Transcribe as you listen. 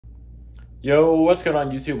Yo, what's going on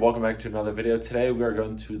YouTube? Welcome back to another video. Today we are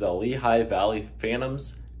going to the Lehigh Valley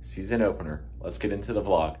Phantoms season opener. Let's get into the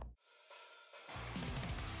vlog.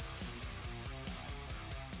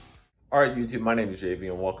 Alright YouTube, my name is JV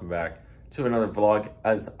and welcome back to another vlog.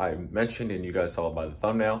 As I mentioned and you guys saw by the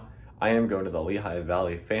thumbnail, I am going to the Lehigh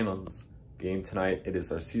Valley Phantoms game tonight. It is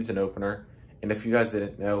their season opener. And if you guys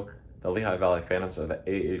didn't know, the Lehigh Valley Phantoms are the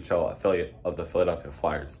AHL affiliate of the Philadelphia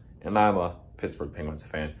Flyers. And I'm a Pittsburgh Penguins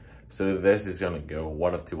fan. So this is going to go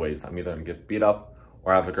one of two ways. I'm either going to get beat up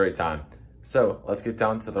or have a great time. So let's get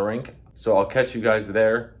down to the rink. So I'll catch you guys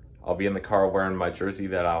there. I'll be in the car wearing my jersey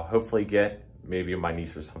that I'll hopefully get. Maybe my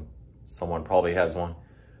niece or someone probably has one.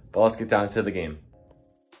 But let's get down to the game.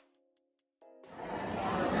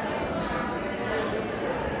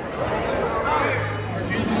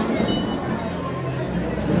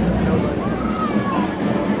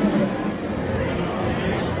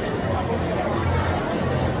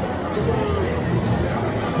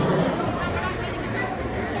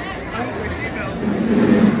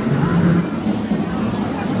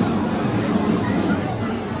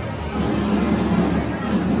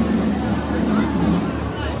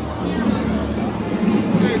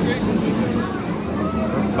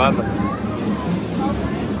 It's a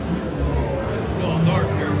little dark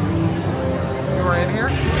here. You were in here?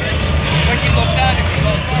 Like you looked at it, it was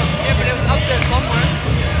all dark. Yeah, but it was up there somewhere.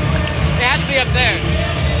 It had to be up there.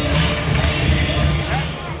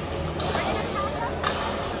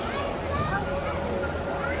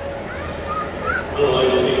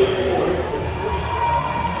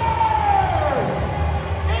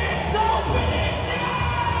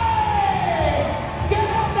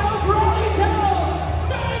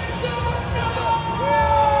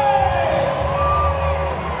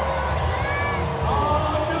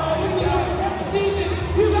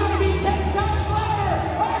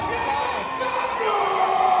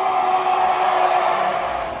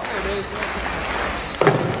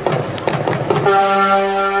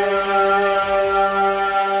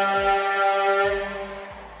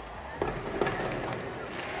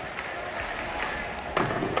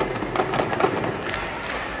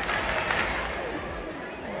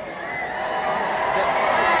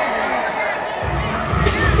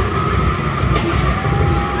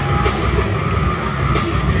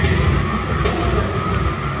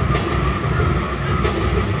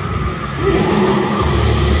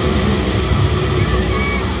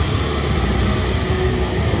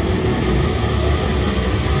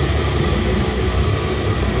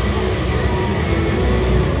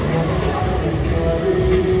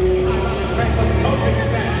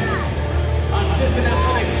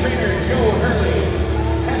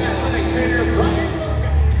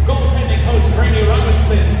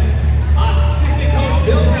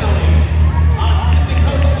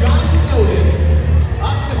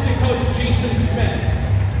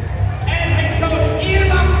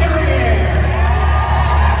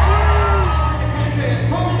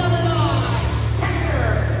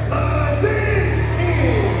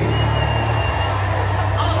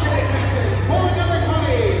 For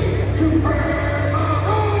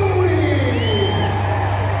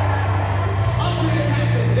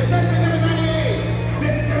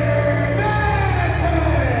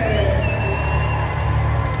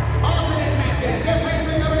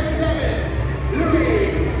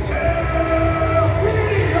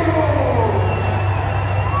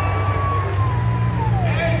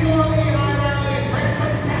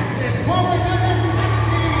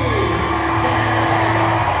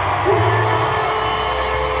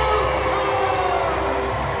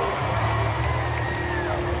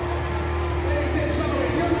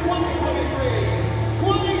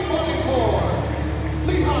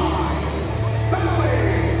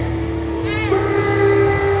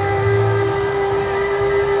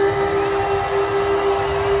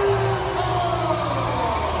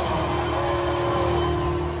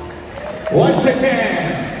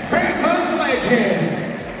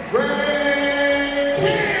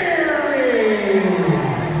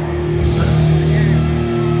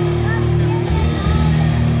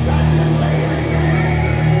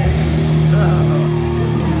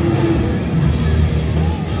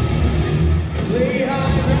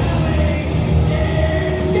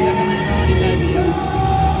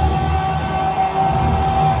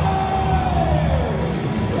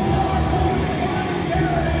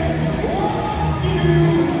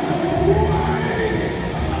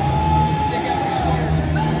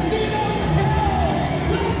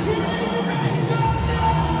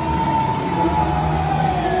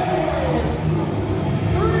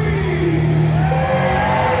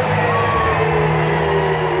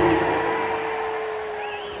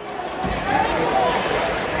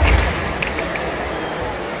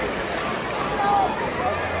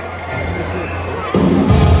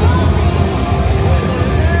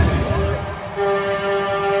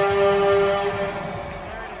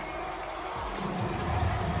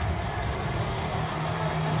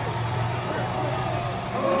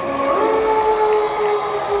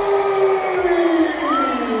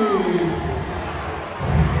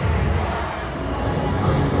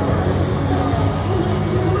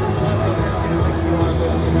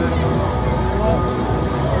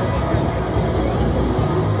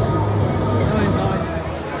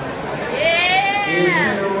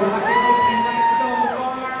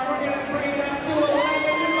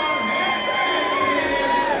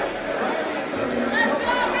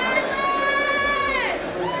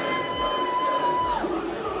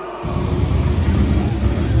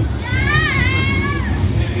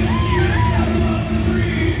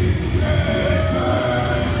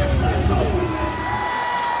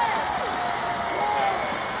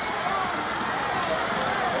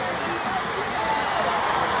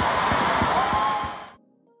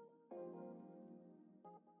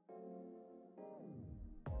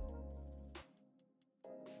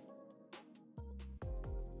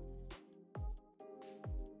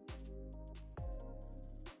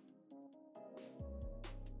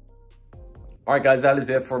All right, guys, that is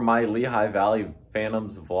it for my Lehigh Valley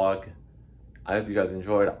Phantoms vlog. I hope you guys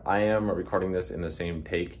enjoyed. I am recording this in the same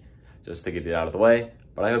take just to get it out of the way.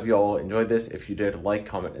 But I hope you all enjoyed this. If you did, like,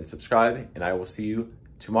 comment, and subscribe. And I will see you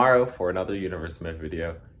tomorrow for another Universe Med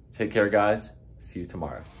video. Take care, guys. See you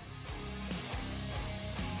tomorrow.